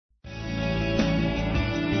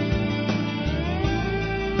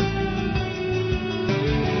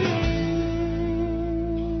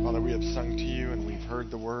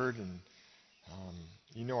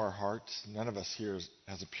You know our hearts. None of us here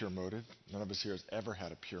has a pure motive. None of us here has ever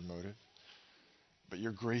had a pure motive. But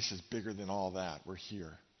your grace is bigger than all that. We're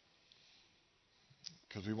here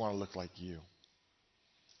because we want to look like you.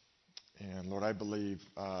 And Lord, I believe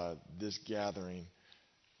this gathering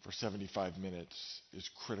for 75 minutes is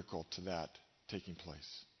critical to that taking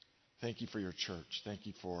place. Thank you for your church. Thank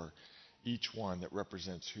you for each one that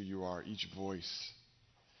represents who you are, each voice,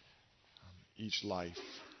 each life.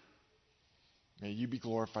 May you be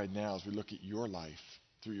glorified now as we look at your life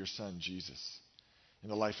through your son, Jesus, in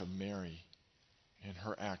the life of Mary and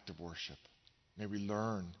her act of worship. May we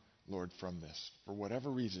learn, Lord, from this. For whatever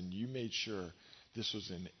reason, you made sure this was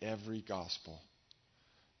in every gospel,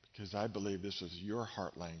 because I believe this was your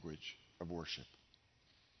heart language of worship.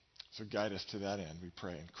 So guide us to that end, we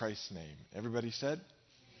pray. In Christ's name. Everybody said?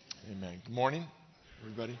 Amen. Good morning,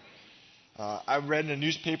 everybody. I read in a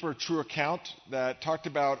newspaper a true account that talked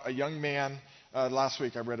about a young man. Last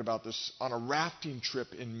week I read about this on a rafting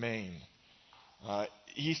trip in Maine.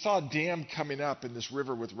 He saw a dam coming up in this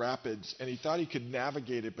river with rapids, and he thought he could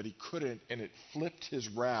navigate it, but he couldn't, and it flipped his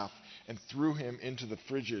raft and threw him into the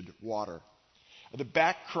frigid water. The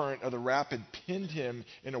back current of the rapid pinned him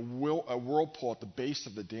in a whirlpool at the base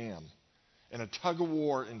of the dam, and a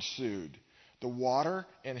tug-of-war ensued. The water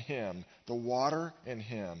and him, the water and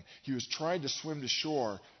him. He was trying to swim to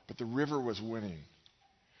shore, but the river was winning.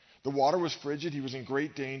 The water was frigid, he was in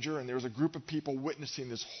great danger, and there was a group of people witnessing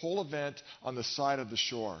this whole event on the side of the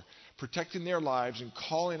shore, protecting their lives and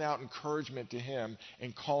calling out encouragement to him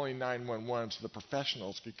and calling 911 so the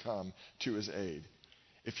professionals could come to his aid.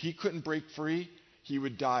 If he couldn't break free, he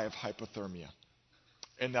would die of hypothermia.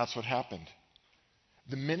 And that's what happened.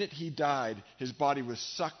 The minute he died, his body was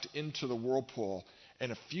sucked into the whirlpool,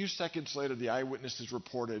 and a few seconds later, the eyewitnesses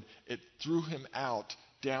reported it threw him out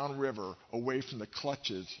downriver, away from the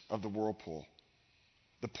clutches of the whirlpool.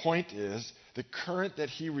 The point is, the current that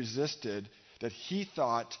he resisted, that he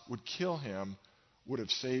thought would kill him, would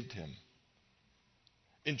have saved him.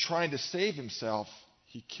 In trying to save himself,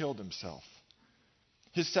 he killed himself.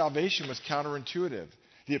 His salvation was counterintuitive.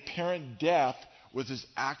 The apparent death was his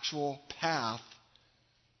actual path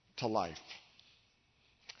to life.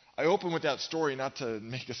 I open with that story not to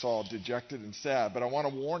make us all dejected and sad, but I want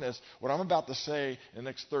to warn us what I'm about to say in the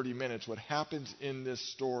next 30 minutes, what happens in this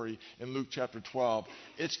story in Luke chapter 12,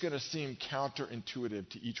 it's going to seem counterintuitive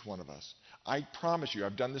to each one of us. I promise you,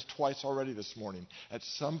 I've done this twice already this morning. At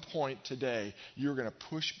some point today, you're going to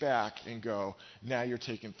push back and go, now you're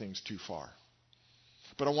taking things too far.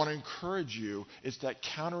 But I want to encourage you, it's that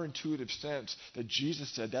counterintuitive sense that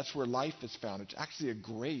Jesus said that's where life is found. It's actually a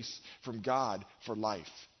grace from God for life.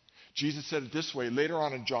 Jesus said it this way. Later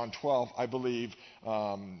on in John 12, I believe,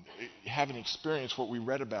 having experienced what we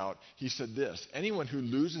read about, he said this: anyone who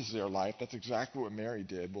loses their life, that's exactly what Mary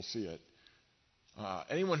did, we'll see it.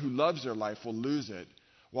 Anyone who loves their life will lose it,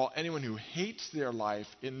 while anyone who hates their life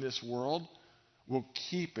in this world will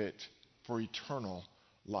keep it for eternal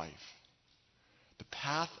life. The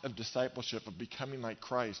path of discipleship, of becoming like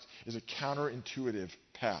Christ, is a counterintuitive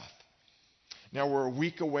path. Now we're a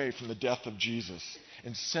week away from the death of Jesus.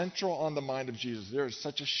 And central on the mind of Jesus, there is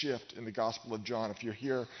such a shift in the Gospel of John. If you're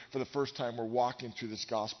here for the first time, we're walking through this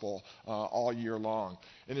Gospel all year long.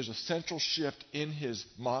 And there's a central shift in his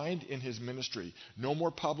mind, in his ministry. No more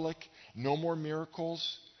public, no more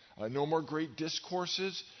miracles, no more great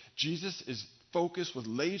discourses. Jesus is focused with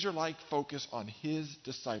laser-like focus on his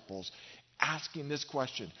disciples, asking this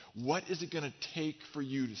question: what is it going to take for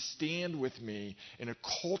you to stand with me in a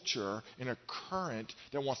culture, in a current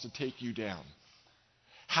that wants to take you down?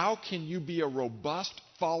 How can you be a robust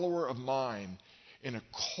follower of mine in a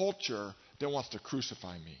culture that wants to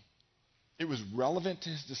crucify me? It was relevant to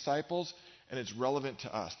his disciples, and it's relevant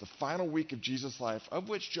to us. The final week of Jesus' life, of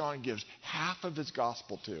which John gives half of his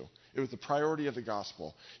gospel to. It was the priority of the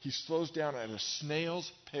gospel. He slows down at a snail's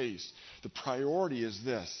pace. The priority is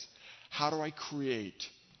this: how do I create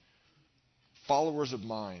followers of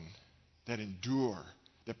mine that endure,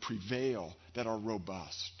 that prevail, that are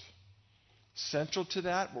robust? Central to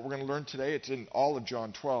that, what we're going to learn today, it's in all of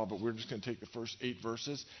John 12, but we're just going to take the first 8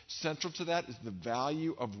 verses. Central to that is the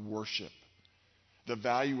value of worship. The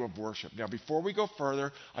value of worship. Now, before we go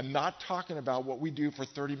further, I'm not talking about what we do for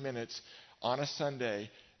 30 minutes on a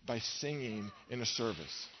Sunday by singing in a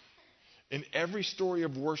service. In every story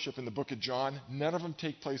of worship in the book of John, none of them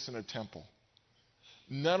take place in a temple.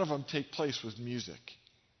 None of them take place with music.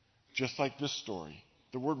 Just like this story.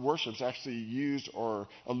 The word worship is actually used or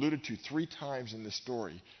alluded to 3 times in this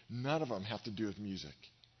story. None of them have to do with music.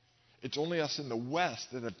 It's only us in the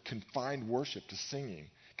West that have confined worship to singing,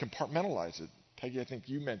 compartmentalized it, Peggy, I think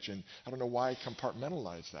you mentioned, I don't know why I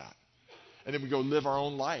compartmentalize that. And then we go live our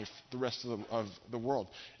own life the rest of the world.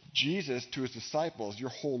 Jesus, to his disciples, your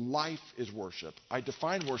whole life is worship. I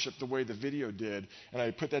define worship the way the video did, and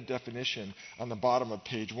I put that definition on the bottom of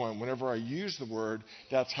page 1. Whenever I use the word,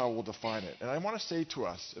 that's how we'll define it. And I want to say to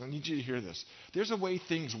us, and I need you to hear this, there's a way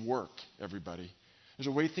things work, everybody. There's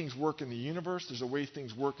a way things work in the universe. There's a way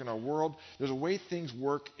things work in our world. There's a way things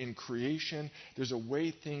work in creation. There's a way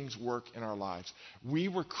things work in our lives. We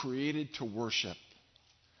were created to worship.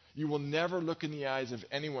 You will never look in the eyes of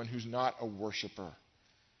anyone who's not a worshiper.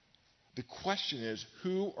 The question is,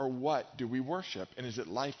 who or what do we worship? And is it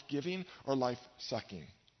life-giving or life-sucking?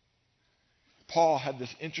 Paul had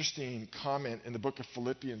this interesting comment in the book of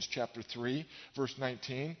Philippians chapter 3, verse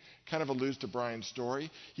 19. Kind of alludes to Brian's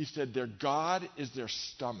story. He said, their God is their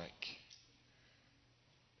stomach.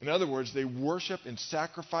 In other words, they worship and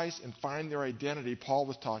sacrifice and find their identity. Paul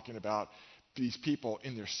was talking about these people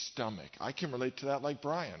in their stomach. I can relate to that like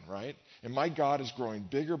Brian, right? And my God is growing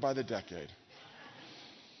bigger by the decade.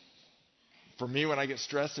 For me, when I get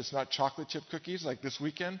stressed, it's not chocolate chip cookies like this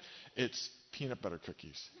weekend. It's peanut butter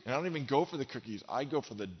cookies. And I don't even go for the cookies. I go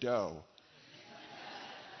for the dough.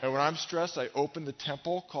 And when I'm stressed, I open the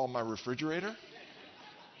temple called my refrigerator.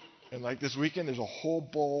 And like this weekend, there's a whole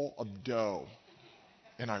bowl of dough.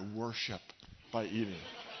 And I worship by eating.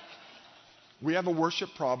 We have a worship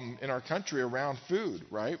problem in our country around food,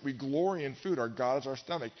 right? We glory in food. Our God is our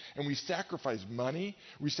stomach. And we sacrifice money.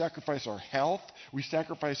 We sacrifice our health. We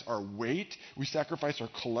sacrifice our weight. We sacrifice our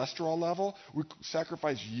cholesterol level. We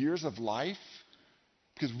sacrifice years of life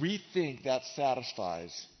because we think that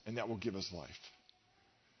satisfies and that will give us life.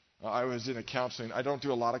 I was in a counseling. I don't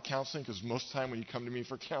do a lot of counseling because most of the time when you come to me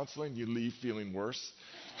for counseling, you leave feeling worse.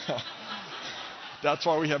 That's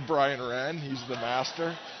why we have Brian Wren. He's the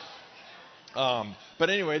master. But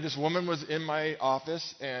anyway, this woman was in my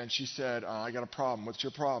office, and she said, I got a problem. What's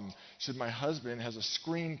your problem? She said, my husband has a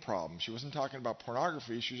screen problem. She wasn't talking about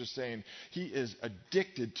pornography. She was just saying he is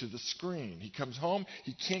addicted to the screen. He comes home,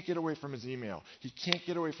 he can't get away from his email. He can't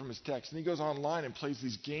get away from his text. And he goes online and plays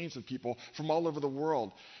these games with people from all over the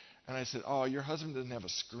world. And I said, oh, your husband doesn't have a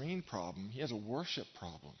screen problem. He has a worship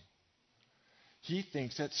problem. He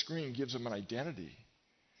thinks that screen gives him an identity.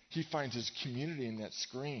 He finds his community in that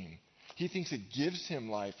screen. He thinks it gives him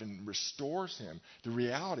life and restores him. The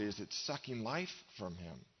reality is it's sucking life from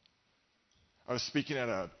him. I was speaking at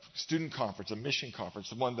a student conference, a mission conference,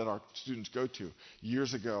 the one that our students go to.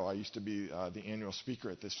 Years ago, I used to be the annual speaker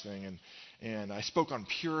at this thing, and I spoke on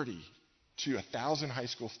purity to 1,000 high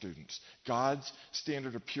school students. God's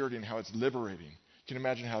standard of purity and how it's liberating. Can you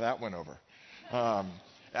imagine how that went over?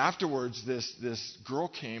 Afterwards, this girl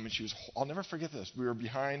came, and she was, I'll never forget this. We were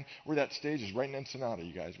behind, where that stage is, right in Ensenada,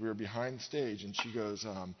 you guys. We were behind the stage, and she goes,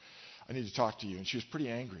 I need to talk to you. And she was pretty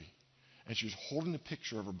angry. And she was holding a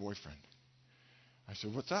picture of her boyfriend. I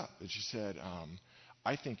said, what's up? And she said,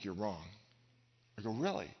 I think you're wrong. I go,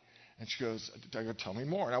 really? And she goes, I go, tell me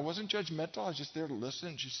more. And I wasn't judgmental. I was just there to listen.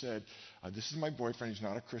 And she said, this is my boyfriend. He's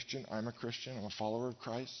not a Christian. I'm a Christian. I'm a follower of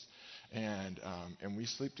Christ. And we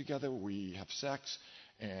sleep together. We have sex.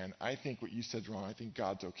 And I think what you said is wrong. I think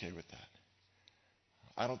God's okay with that.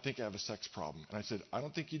 I don't think I have a sex problem. And I said, I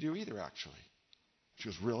don't think you do either, actually. She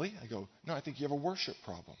goes, really? I go, no, I think you have a worship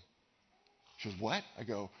problem. She goes, what? I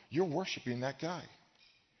go, you're worshiping that guy.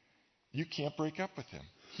 You can't break up with him.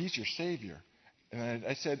 He's your Savior. And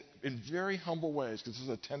I said, in very humble ways, because this is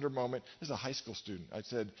a tender moment. This is a high school student. I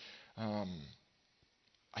said,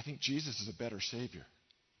 I think Jesus is a better Savior.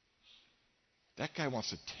 That guy wants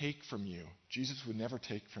to take from you. Jesus would never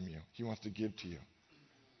take from you. He wants to give to you.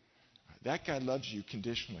 That guy loves you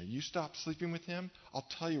conditionally. You stop sleeping with him, I'll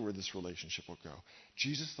tell you where this relationship will go.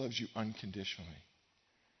 Jesus loves you unconditionally.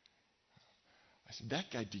 I said, that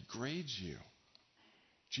guy degrades you.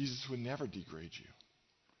 Jesus would never degrade you.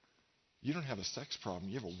 You don't have a sex problem.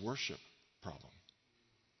 You have a worship problem.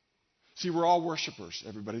 See, we're all worshipers,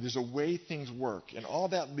 everybody. There's a way things work. And all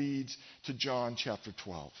that leads to John chapter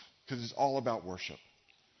 12. Because it's all about worship.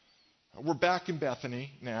 We're back in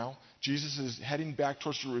Bethany now. Jesus is heading back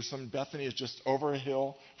towards Jerusalem. Bethany is just over a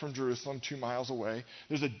hill from Jerusalem, 2 miles away.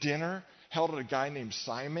 There's a dinner held at a guy named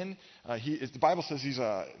Simon. The Bible says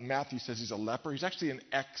Matthew says he's a leper. He's actually an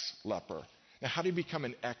ex-leper. Now, how do you become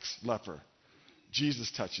an ex-leper? Jesus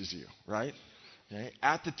touches you, right? Okay.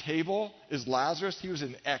 At the table is Lazarus. He was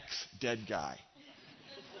an ex-dead guy.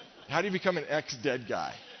 How do you become an ex-dead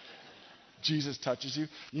guy? Jesus touches you.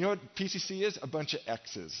 You know what PCC is? A bunch of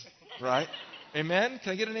X's, right? Amen?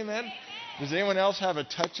 Can I get an amen? Does anyone else have a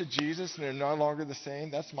touch of Jesus and they're no longer the same?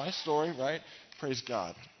 That's my story, right? Praise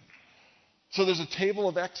God. So there's a table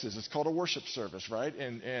of X's. It's called a worship service, right?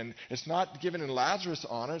 And it's not given in Lazarus'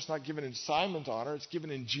 honor. It's not given in Simon's honor. It's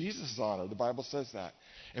given in Jesus' honor. The Bible says that.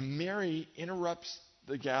 And Mary interrupts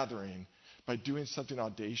the gathering by doing something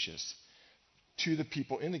audacious to the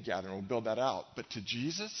people in the gathering. We'll build that out. But to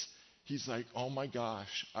Jesus, he's like, oh my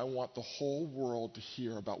gosh, I want the whole world to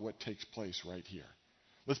hear about what takes place right here.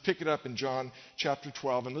 Let's pick it up in John chapter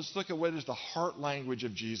 12, and let's look at what is the heart language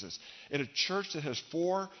of Jesus. In a church that has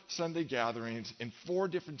 4 Sunday gatherings in 4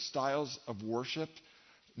 different styles of worship,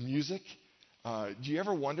 music, do you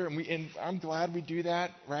ever wonder, and I'm glad we do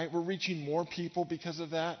that, right? We're reaching more people because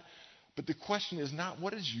of that. But the question is not,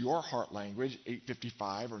 what is your heart language,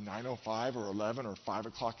 8:55 or 9:05 or 11 or 5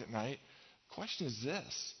 o'clock at night? The question is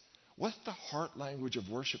this: what's the heart language of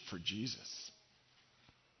worship for Jesus?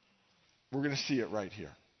 We're going to see it right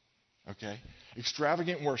here, okay?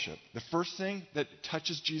 Extravagant worship. The first thing that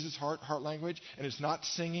touches Jesus' heart language, and it's not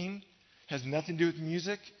singing, has nothing to do with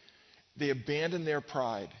music, they abandon their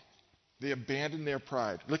pride. They abandon their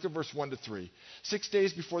pride. Look at verse 1 to 3. 6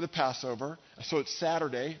 days before the Passover, so it's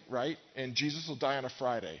Saturday, right? And Jesus will die on a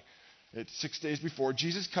Friday. It's 6 days before.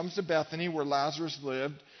 Jesus comes to Bethany where Lazarus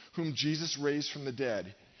lived, whom Jesus raised from the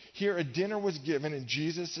dead. Here a dinner was given in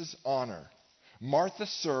Jesus' honor. Martha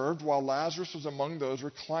served while Lazarus was among those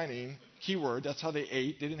reclining. Keyword, that's how they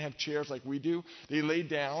ate. They didn't have chairs like we do. They laid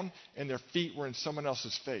down and their feet were in someone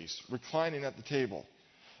else's face, reclining at the table.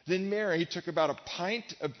 Then Mary took about a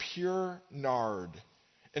pint of pure nard,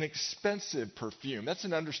 an expensive perfume. That's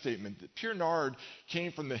an understatement. The pure nard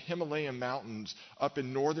came from the Himalayan mountains up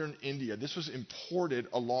in northern India. This was imported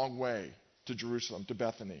a long way to Jerusalem, to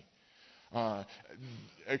Bethany.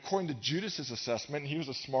 According to Judas's assessment, he was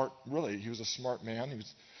a smart man. He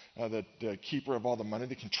was the keeper of all the money,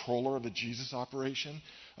 the controller of the Jesus operation.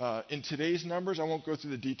 In today's numbers, I won't go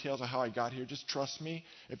through the details of how I got here. Just trust me.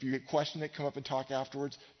 If you get questioned it, come up and talk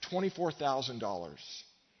afterwards. $24,000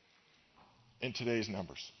 in today's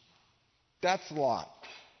numbers. That's a lot.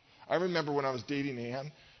 I remember when I was dating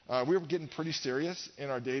Ann, we were getting pretty serious in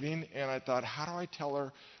our dating, and I thought, how do I tell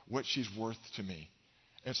her what she's worth to me?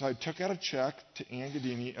 And so I took out a check to Ann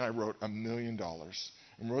Gadini, and I wrote $1 million.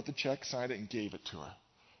 And wrote the check, signed it, and gave it to her.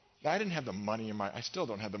 Now, I didn't have the money I still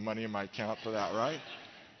don't have the money in my account for that, right?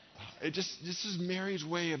 This is Mary's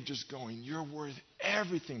way of just going, you're worth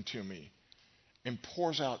everything to me. And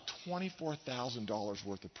pours out $24,000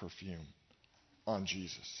 worth of perfume on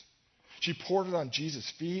Jesus. She poured it on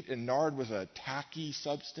Jesus' feet, and nard was a tacky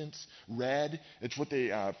substance, red. It's what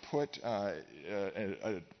they put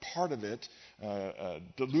a part of it,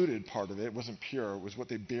 diluted part of it. It wasn't pure. It was what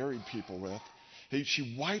they buried people with.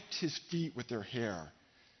 She wiped his feet with her hair.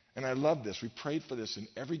 And I love this. We prayed for this in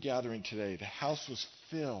every gathering today. The house was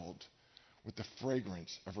filled with the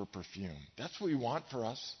fragrance of her perfume. That's what we want for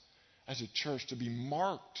us as a church, to be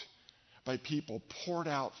marked by people poured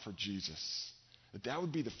out for Jesus. That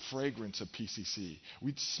would be the fragrance of PCC.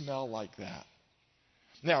 We'd smell like that.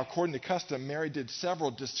 Now, according to custom, Mary did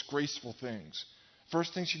several disgraceful things.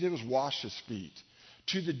 First thing she did was wash his feet.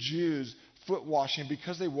 To the Jews, foot washing,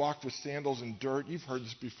 because they walked with sandals and dirt, you've heard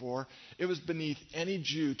this before, it was beneath any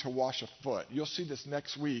Jew to wash a foot. You'll see this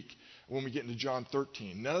next week when we get into John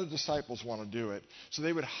 13. None of the disciples want to do it. So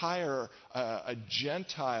they would hire a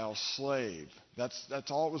Gentile slave. That's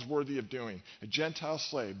all it was worthy of doing. A Gentile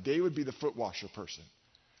slave. They would be the foot washer person.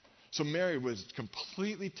 So Mary was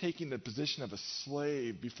completely taking the position of a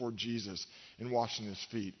slave before Jesus in washing his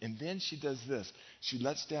feet. And then she does this. She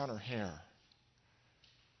lets down her hair.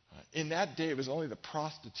 In that day, it was only the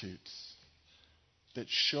prostitutes that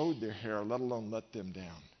showed their hair, let alone let them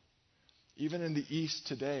down. Even in the East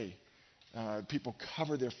today, people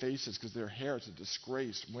cover their faces because their hair is a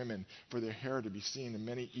disgrace, women, for their hair to be seen in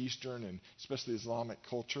many Eastern and especially Islamic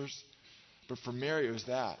cultures. But for Mary, it was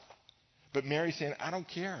that. But Mary's saying, I don't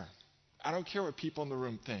care. I don't care what people in the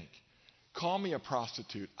room think. Call me a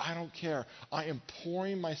prostitute. I don't care. I am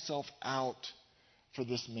pouring myself out for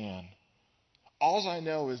this man. All I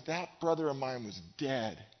know is that brother of mine was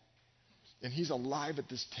dead, and he's alive at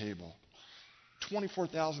this table.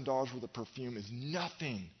 $24,000 worth of perfume is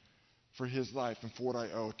nothing for his life and for what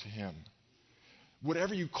I owe to him.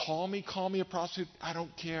 Whatever you call me a prostitute, I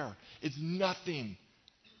don't care. It's nothing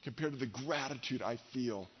compared to the gratitude I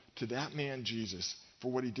feel to that man, Jesus,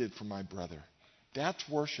 for what he did for my brother. That's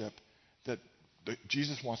worship that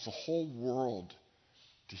Jesus wants the whole world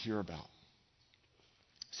to hear about.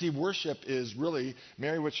 See, worship is really,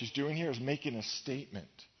 Mary, what she's doing here is making a statement.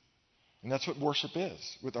 And that's what worship is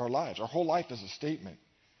with our lives. Our whole life is a statement.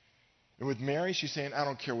 And with Mary, she's saying, I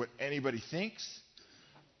don't care what anybody thinks.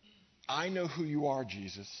 I know who you are,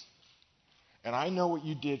 Jesus. And I know what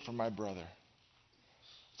you did for my brother.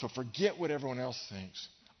 So forget what everyone else thinks.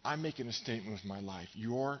 I'm making a statement with my life.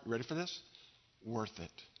 You're, ready for this? Worth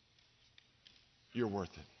it. You're worth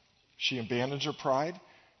it. She abandons her pride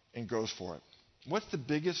and goes for it. What's the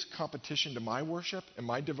biggest competition to my worship and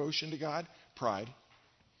my devotion to God? Pride.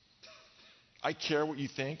 I care what you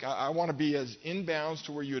think. I want to be as in bounds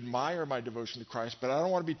to where you admire my devotion to Christ, but I don't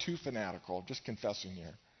want to be too fanatical. I'm just confessing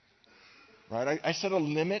here. Right? I set a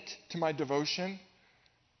limit to my devotion,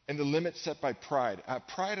 and the limit set by pride.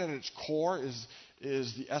 Pride at its core is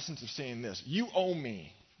the essence of saying this. You owe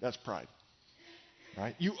me. That's pride.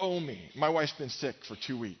 Right? You owe me. My wife's been sick for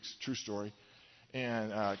 2 weeks. True story.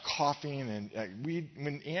 And coughing. And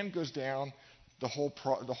when Ann goes down, the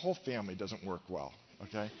whole family doesn't work well.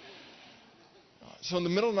 Okay? So in the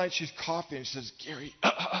middle of the night, she's coughing. And she says, Gary,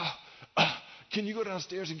 can you go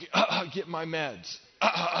downstairs and get my meds?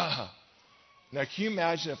 Now, can you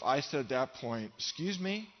imagine if I said at that point, excuse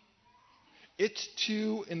me? It's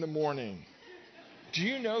 2 a.m. Do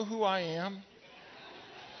you know who I am?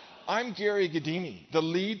 I'm Gary Gadini, the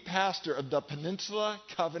lead pastor of the Peninsula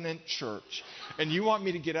Covenant Church. And you want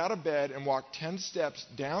me to get out of bed and walk 10 steps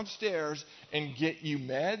downstairs and get you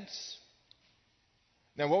meds?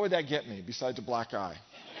 Now, what would that get me besides a black eye?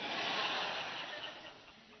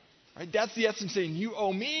 Right? That's the essence of saying, you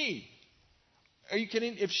owe me. Are you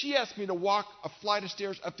kidding? If she asked me to walk a flight of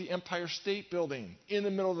stairs up the Empire State Building in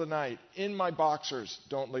the middle of the night in my boxers,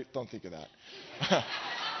 don't think of that.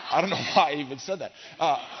 I don't know why I even said that.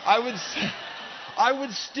 I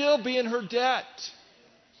would still be in her debt.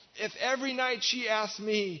 If every night she asked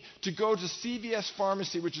me to go to CVS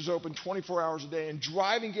Pharmacy, which is open 24 hours a day, and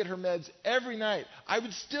drive and get her meds every night, I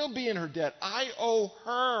would still be in her debt. I owe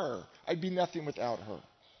her. I'd be nothing without her.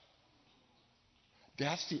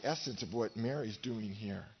 That's the essence of what Mary's doing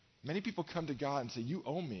here. Many people come to God and say, you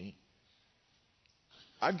owe me.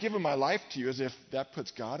 I've given my life to you, as if that puts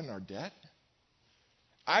God in our debt.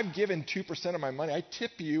 I've given 2% of my money. I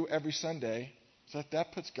tip you every Sunday. So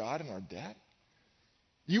that puts God in our debt?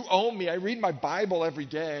 You owe me. I read my Bible every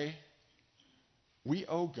day. We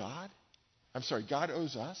owe God? I'm sorry, God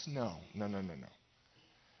owes us? No.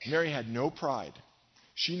 Mary had no pride.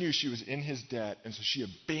 She knew she was in his debt, and so she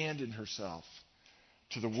abandoned herself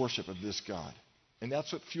to the worship of this God. And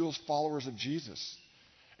that's what fuels followers of Jesus.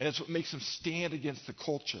 And it's what makes them stand against the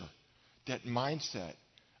culture, that mindset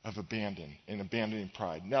of abandoning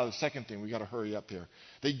pride. Now, the second thing, we got to hurry up here.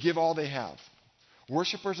 They give all they have.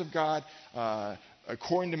 Worshippers of God,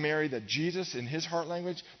 according to Mary, that Jesus, in his heart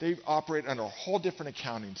language, they operate under a whole different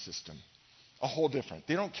accounting system. A whole different.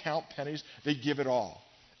 They don't count pennies. They give it all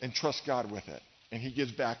and trust God with it. And he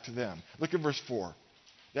gives back to them. Look at verse 4.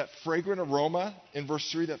 That fragrant aroma in verse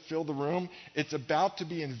 3 that filled the room, it's about to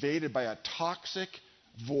be invaded by a toxic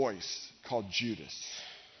voice called Judas.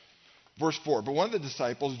 Verse 4, but one of the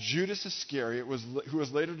disciples, Judas Iscariot, who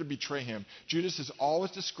was later to betray him. Judas is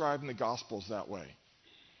always described in the Gospels that way.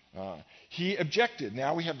 He objected.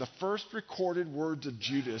 Now we have the first recorded words of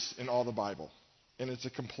Judas in all the Bible. And it's a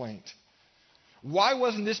complaint. Why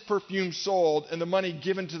wasn't this perfume sold and the money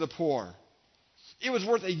given to the poor? It was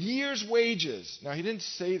worth a year's wages. Now, he didn't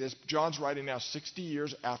say this. John's writing now 60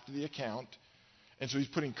 years after the account. And so he's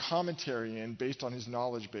putting commentary in based on his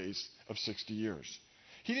knowledge base of 60 years.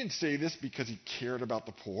 He didn't say this because he cared about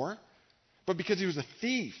the poor, but because he was a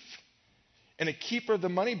thief and a keeper of the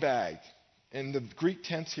money bag. In the Greek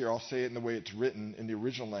tense here, I'll say it in the way it's written in the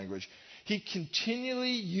original language. He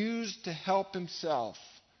continually used to help himself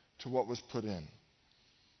to what was put in.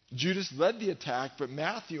 Judas led the attack, but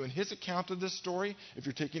Matthew, in his account of this story, if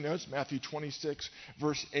you're taking notes, Matthew 26,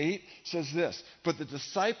 verse 8, says this, but the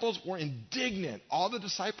disciples were indignant. All the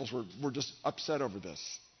disciples were just upset over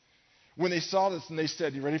this. When they saw this, and they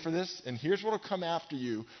said, you ready for this? And here's what will come after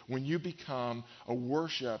you when you become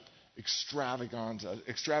a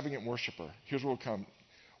extravagant worshiper. Here's what will come.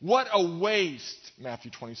 What a waste,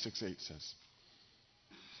 Matthew 26, 8 says.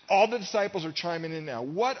 All the disciples are chiming in now.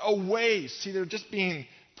 What a waste. See, they're just being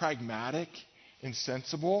pragmatic and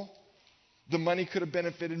sensible. The money could have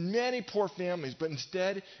benefited many poor families, but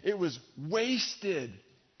instead it was wasted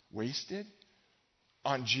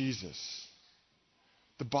on Jesus.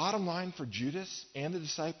 The bottom line for Judas and the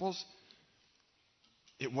disciples,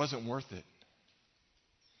 it wasn't worth it.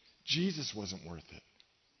 Jesus wasn't worth it.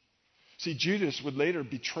 See, Judas would later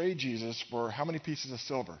betray Jesus for how many pieces of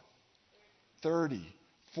silver? 30.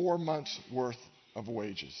 4 months worth of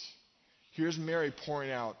wages. Here's Mary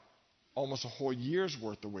pouring out almost a whole year's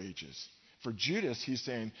worth of wages. For Judas, he's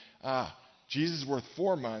saying, Jesus is worth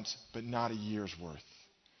 4 months, but not a year's worth.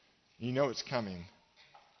 You know it's coming.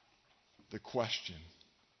 The question,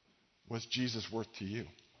 was Jesus worth to you?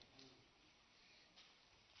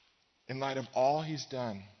 in light of all he's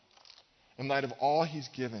done, in light of all he's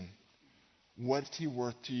given, what's he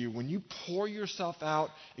worth to you? When you pour yourself out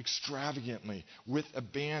extravagantly, with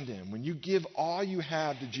abandon, when you give all you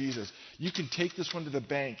have to Jesus, you can take this one to the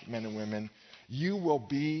bank, men and women. You will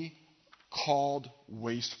be called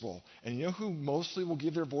wasteful. And you know who mostly will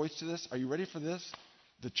give their voice to this? Are you ready for this?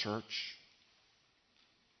 The church.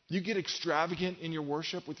 You get extravagant in your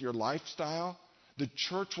worship with your lifestyle, the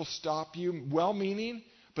church will stop you, well-meaning,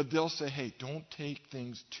 but they'll say, hey, don't take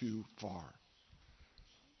things too far.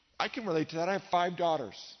 I can relate to that. I have 5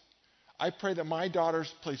 daughters. I pray that my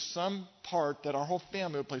daughters play some part, that our whole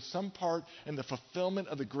family would play some part in the fulfillment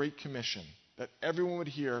of the Great Commission, that everyone would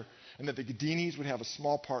hear, and that the Gadinis would have a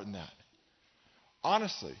small part in that.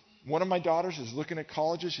 Honestly, one of my daughters is looking at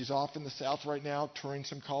colleges. She's off in the South right now, touring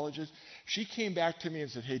some colleges. She came back to me and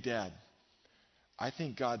said, hey, Dad, I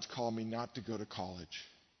think God's called me not to go to college.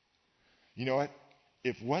 You know what?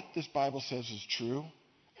 If what this Bible says is true,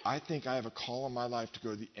 I think I have a call in my life to go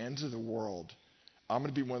to the ends of the world. I'm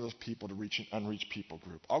going to be one of those people to reach an unreached people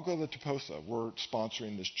group. I'll go to the Taposa. We're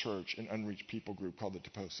sponsoring this church, an unreached people group called the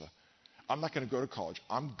Taposa. I'm not going to go to college.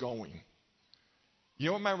 I'm going. You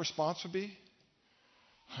know what my response would be?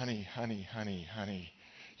 Honey,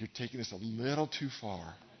 you're taking this a little too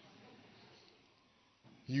far.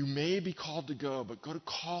 You may be called to go, but go to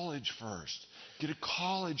college first. Get a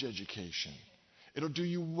college education. It'll do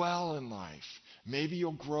you well in life. Maybe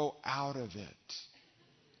you'll grow out of it.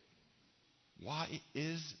 Why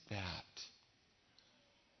is that?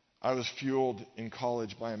 I was fueled in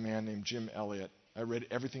college by a man named Jim Elliot. I read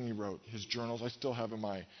everything he wrote, his journals. I still have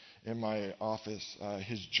in my office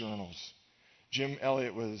his journals. Jim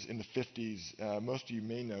Elliot was in the 50s. Most of you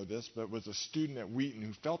may know this, but was a student at Wheaton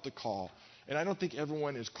who felt the call. And I don't think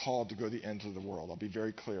everyone is called to go to the ends of the world. I'll be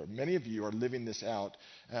very clear. Many of you are living this out,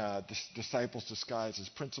 disciples disguised as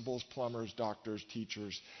principals, plumbers, doctors,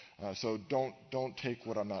 teachers. So don't take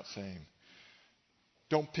what I'm not saying.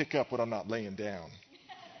 Don't pick up what I'm not laying down.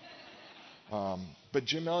 But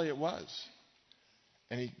Jim Elliot was.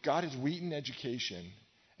 And he got his Wheaton education,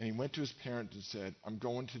 and he went to his parents and said, I'm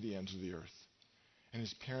going to the ends of the earth. And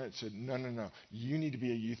his parents said, no, you need to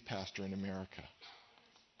be a youth pastor in America.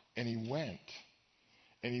 And he went.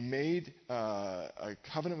 And he made a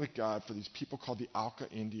covenant with God for these people called the Auca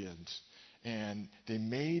Indians. And they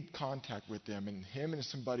made contact with them. And him and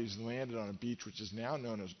some buddies landed on a beach, which is now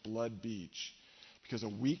known as Blood Beach. Because a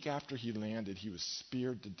week after he landed, he was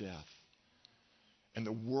speared to death. And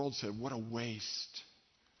the world said, what a waste.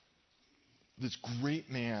 This great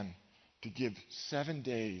man to give 7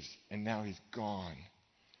 days, and now he's gone.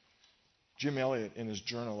 Jim Elliot, in his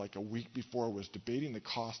journal, like a week before, was debating the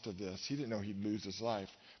cost of this. He didn't know he'd lose his life.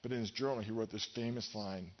 But in his journal, he wrote this famous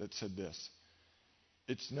line that said this: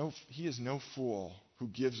 he is no fool who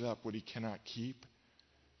gives up what he cannot keep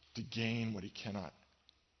to gain what he cannot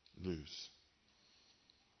lose.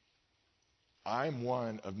 I'm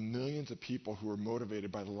one of millions of people who are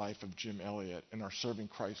motivated by the life of Jim Elliot and are serving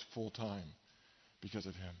Christ full time because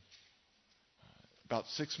of him. About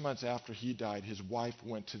 6 months after he died, his wife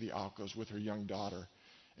went to the Aucas with her young daughter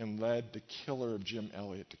and led the killer of Jim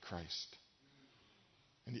Elliot to Christ.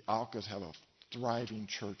 And the Aucas have a thriving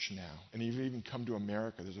church now. And they've even come to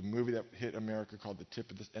America. There's a movie that hit America called The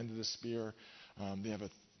Tip of the End of the Spear.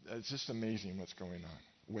 It's just amazing what's going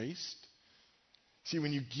on. Waste? See,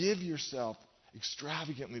 when you give yourself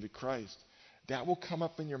extravagantly to Christ, that will come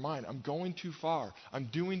up in your mind. I'm going too far. I'm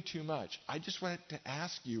doing too much. I just wanted to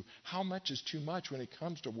ask you, how much is too much when it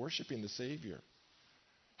comes to worshiping the Savior?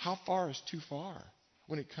 How far is too far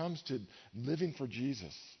when it comes to living for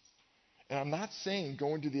Jesus? And I'm not saying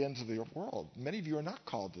going to the ends of the world. Many of you are not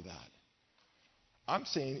called to that. I'm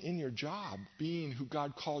saying in your job, being who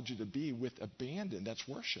God called you to be with abandon. That's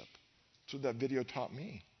worship. That's what that video taught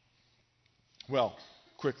me. Well,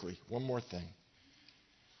 quickly, one more thing.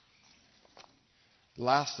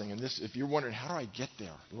 Last thing, and this, if you're wondering, how do I get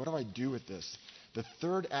there? What do I do with this? The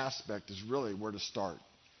third aspect is really where to start.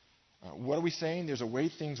 What are we saying? There's a way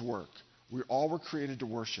things work. We all were created to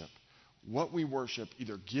worship. What we worship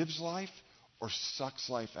either gives life or sucks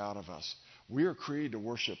life out of us. We are created to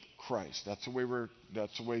worship Christ. That's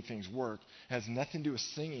the way things work. It has nothing to do with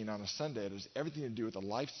singing on a Sunday. It has everything to do with a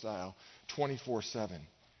lifestyle 24/7.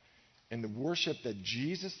 And the worship that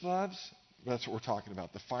Jesus loves, that's what we're talking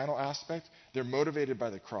about. The final aspect, they're motivated by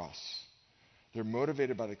the cross. They're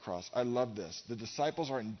motivated by the cross. I love this. The disciples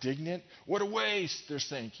are indignant. What a waste, they're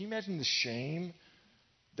saying. Can you imagine the shame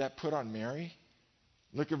that put on Mary?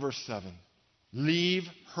 Look at verse 7. Leave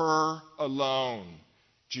her alone,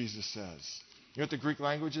 Jesus says. You know what the Greek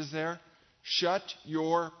language is there? Shut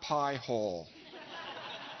your pie hole.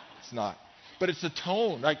 it's not. But it's the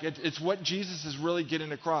tone. Like it's what Jesus is really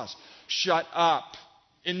getting across. Shut up.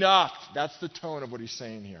 Enough. That's the tone of what he's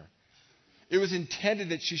saying here. It was intended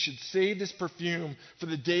that she should save this perfume for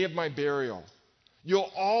the day of my burial.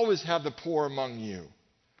 You'll always have the poor among you,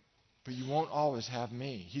 but you won't always have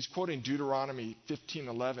me. He's quoting Deuteronomy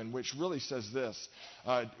 15:11, which really says this.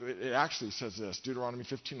 It actually says this, Deuteronomy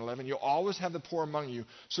 15:11. You'll always have the poor among you,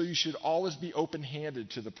 so you should always be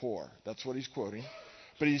open-handed to the poor. That's what he's quoting.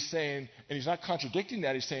 But he's saying, and he's not contradicting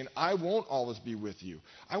that, he's saying, I won't always be with you.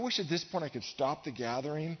 I wish at this point I could stop the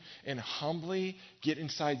gathering and humbly get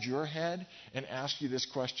inside your head and ask you this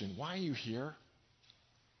question. Why are you here?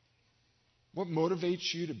 What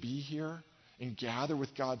motivates you to be here and gather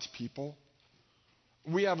with God's people?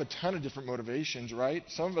 We have a ton of different motivations, right?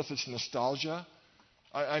 Some of us, it's nostalgia.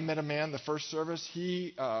 I met a man the first service.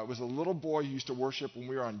 He was a little boy who used to worship when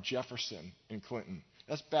we were on Jefferson in Clinton.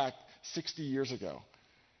 That's back 60 years ago.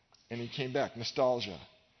 And he came back. Nostalgia.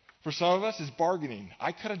 For some of us, it's bargaining.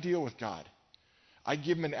 I cut a deal with God. I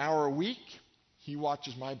give him an hour a week. He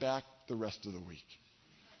watches my back the rest of the week.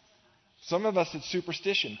 Some of us, it's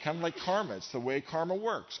superstition, kind of like karma. It's the way karma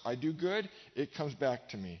works. I do good, it comes back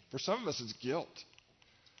to me. For some of us, it's guilt.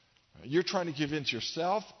 You're trying to convince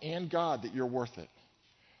yourself and God that you're worth it,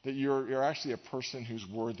 that you're actually a person who's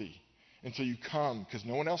worthy. And so you come because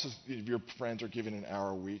no one else of your friends are giving an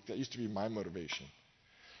hour a week. That used to be my motivation.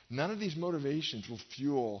 None of these motivations will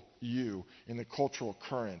fuel you in the cultural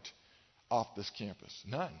current off this campus.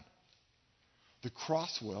 None. The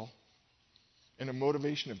cross will, and a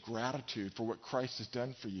motivation of gratitude for what Christ has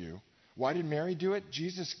done for you. Why did Mary do it?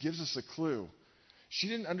 Jesus gives us a clue. She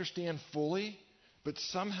didn't understand fully, but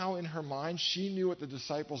somehow in her mind, she knew what the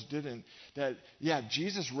disciples didn't. That, yeah,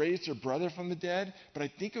 Jesus raised her brother from the dead, but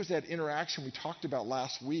I think it was that interaction we talked about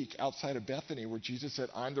last week outside of Bethany where Jesus said,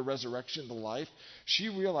 I'm the resurrection, the life. She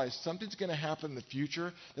realized something's going to happen in the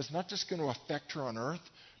future that's not just going to affect her on earth,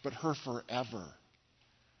 but her forever.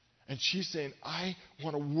 And she's saying, I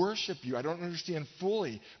want to worship you. I don't understand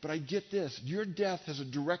fully, but I get this. Your death has a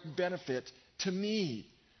direct benefit to me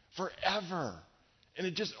forever. And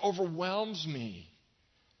it just overwhelms me.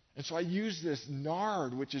 And so I use this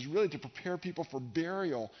nard, which is really to prepare people for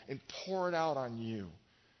burial, and pour it out on you.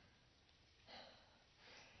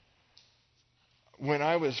 When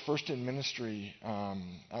I was first in ministry,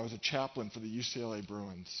 I was a chaplain for the UCLA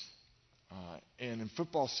Bruins. And in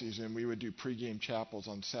football season, we would do pregame chapels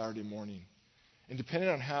on Saturday morning. And depending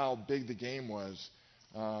on how big the game was,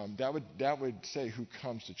 that would say who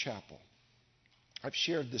comes to chapel. I've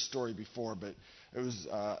shared this story before, but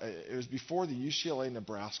it was before the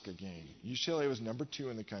UCLA-Nebraska game. UCLA was number 2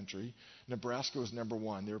 in the country. Nebraska was number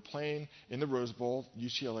 1. They were playing in the Rose Bowl,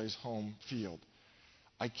 UCLA's home field.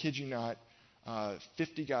 I kid you not,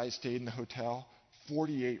 50 guys stayed in the hotel.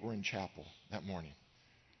 48 were in chapel that morning.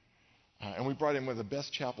 And we brought in one of the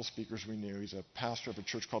best chapel speakers we knew. He's a pastor of a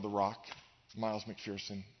church called The Rock, Miles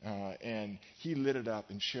McPherson. And he lit it up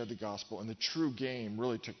and shared the gospel. And the true game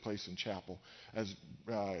really took place in chapel as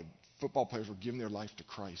football players were giving their life to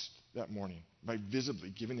Christ that morning, by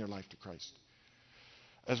visibly giving their life to Christ.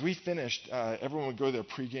 As we finished, everyone would go to their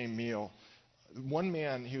pregame meal. One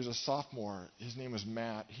man, he was a sophomore. His name was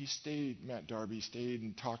Matt. Matt Darby stayed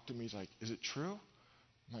and talked to me. He's like, is it true?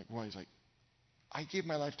 I'm like, what? He's like, I gave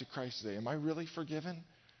my life to Christ today. Am I really forgiven?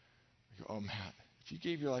 I go, oh, Matt, if you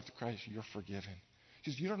gave your life to Christ, you're forgiven.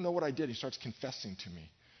 He says, you don't know what I did. He starts confessing to me.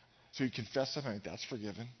 So you confess something, like, that's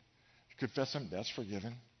forgiven. You confess something, that's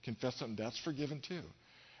forgiven. Confess something, that's forgiven too.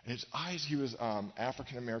 And his eyes, he was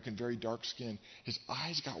African-American, very dark skinned. His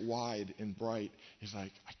eyes got wide and bright. He's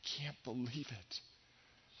like, I can't believe it.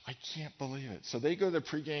 I can't believe it. So they go to the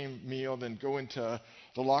pregame meal, then go into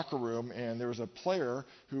the locker room, and there was a player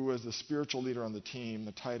who was the spiritual leader on the team,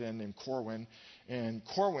 the tight end named Corwin. And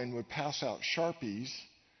Corwin would pass out Sharpies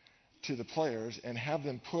to the players and have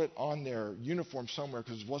them put on their uniform somewhere,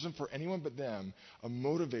 because it wasn't for anyone but them, a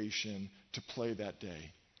motivation to play that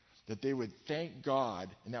day. That they would thank God,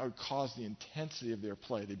 and that would cause the intensity of their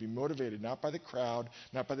play. They'd be motivated not by the crowd,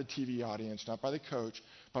 not by the TV audience, not by the coach,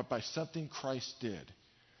 but by something Christ did.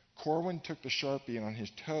 Corwin took the Sharpie, and on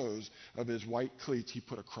his toes of his white cleats, he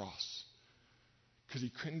put a cross. Because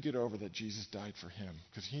he couldn't get over that Jesus died for him,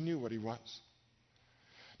 because he knew what he was.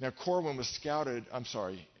 Now,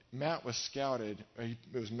 Matt was scouted. It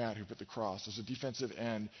was Matt who put the cross as a defensive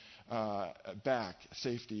end, back,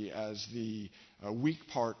 safety, as the weak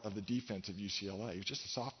part of the defense of UCLA. He was just a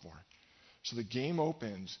sophomore. So the game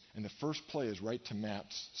opens, and the first play is right to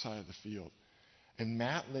Matt's side of the field. And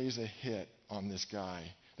Matt lays a hit on this guy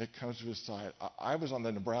that comes to his side. I was on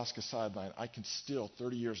the Nebraska sideline. I can still,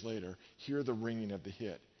 30 years later, hear the ringing of the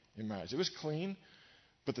hit in my eyes. It was clean,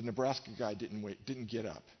 but the Nebraska guy didn't get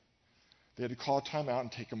up. They had to call a timeout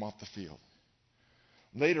and him off the field.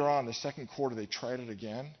 Later on, the second quarter, they tried it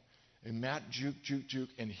again, and Matt juke,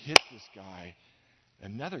 and hit this guy,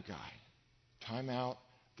 another guy. Timeout,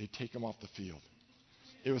 they take him off the field.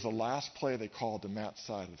 It was the last play they called to Matt's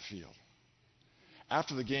side of the field.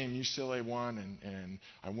 After the game, UCLA won, and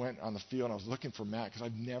I went on the field, and I was looking for Matt because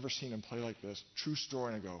I've never seen him play like this. True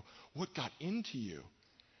story. And I go, "What got into you?"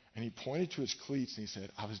 And he pointed to his cleats, and he said,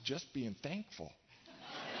 "I was just being thankful."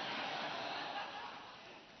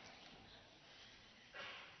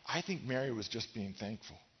 I think Mary was just being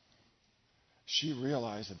thankful. She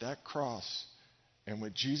realized that that cross and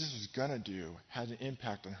what Jesus was going to do had an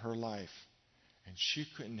impact on her life, and she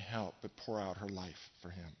couldn't help but pour out her life for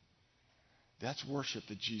him. That's worship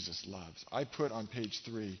that Jesus loves. I put on page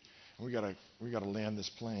 3, and we got to land this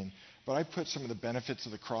plane, but I put some of the benefits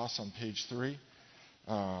of the cross on page 3.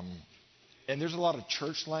 And there's a lot of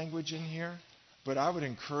church language in here, but I would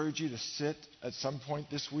encourage you to sit at some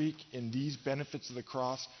point this week in these benefits of the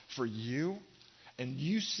cross for you, and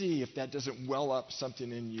you see if that doesn't well up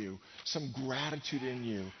something in you, some gratitude in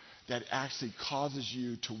you that actually causes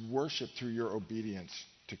you to worship through your obedience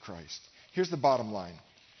to Christ. Here's the bottom line.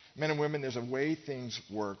 Men and women, there's a way things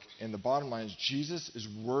work, and the bottom line is Jesus is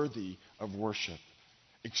worthy of worship,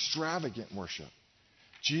 extravagant worship.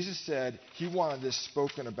 Jesus said he wanted this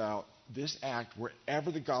spoken about, this act,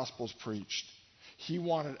 wherever the gospel's preached. He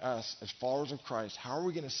wanted us, as followers of Christ, how are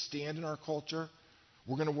we going to stand in our culture?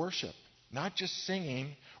 We're going to worship. Not just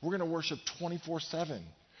singing, we're going to worship 24/7.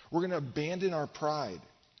 We're going to abandon our pride.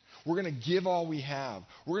 We're going to give all we have.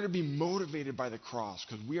 We're going to be motivated by the cross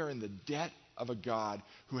because we are in the debt of a God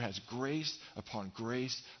who has grace upon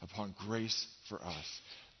grace upon grace for us.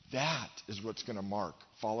 That is what's going to mark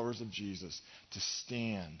followers of Jesus to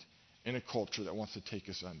stand in a culture that wants to take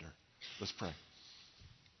us under. Let's pray.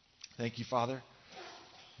 Thank you, Father.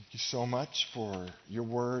 Thank you so much for your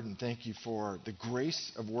word, and thank you for the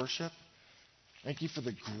grace of worship. Thank you for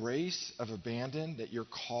the grace of abandon, that your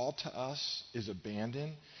call to us is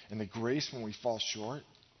abandon, and the grace when we fall short.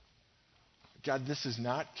 God, this is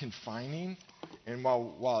not confining, and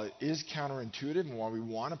while it is counterintuitive and while we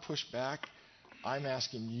want to push back, I'm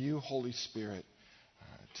asking you, Holy Spirit,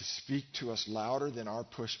 to speak to us louder than our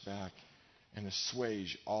pushback and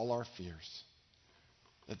assuage all our fears.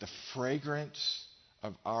 That the fragrance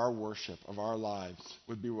of our worship, of our lives,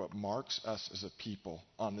 would be what marks us as a people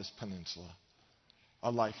on this peninsula.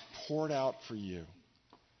 A life poured out for you.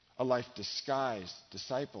 A life disguised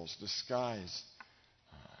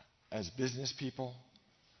as business people,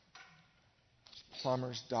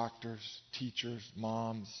 plumbers, doctors, teachers,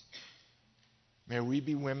 moms. May we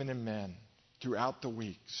be women and men throughout the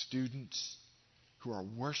week, students who are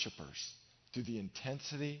worshipers through the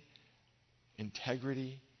intensity,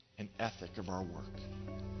 integrity, and ethic of our work.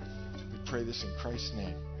 We pray this in Christ's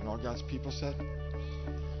name. And all God's people said,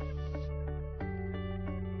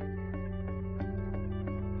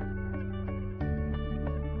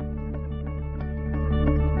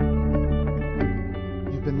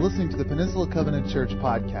 listening to the Peninsula Covenant Church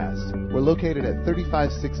podcast. We're located at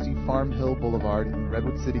 3560 Farm Hill Boulevard in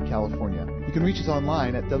Redwood City, California. You can reach us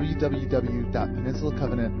online at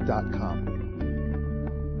www.peninsulacovenant.com.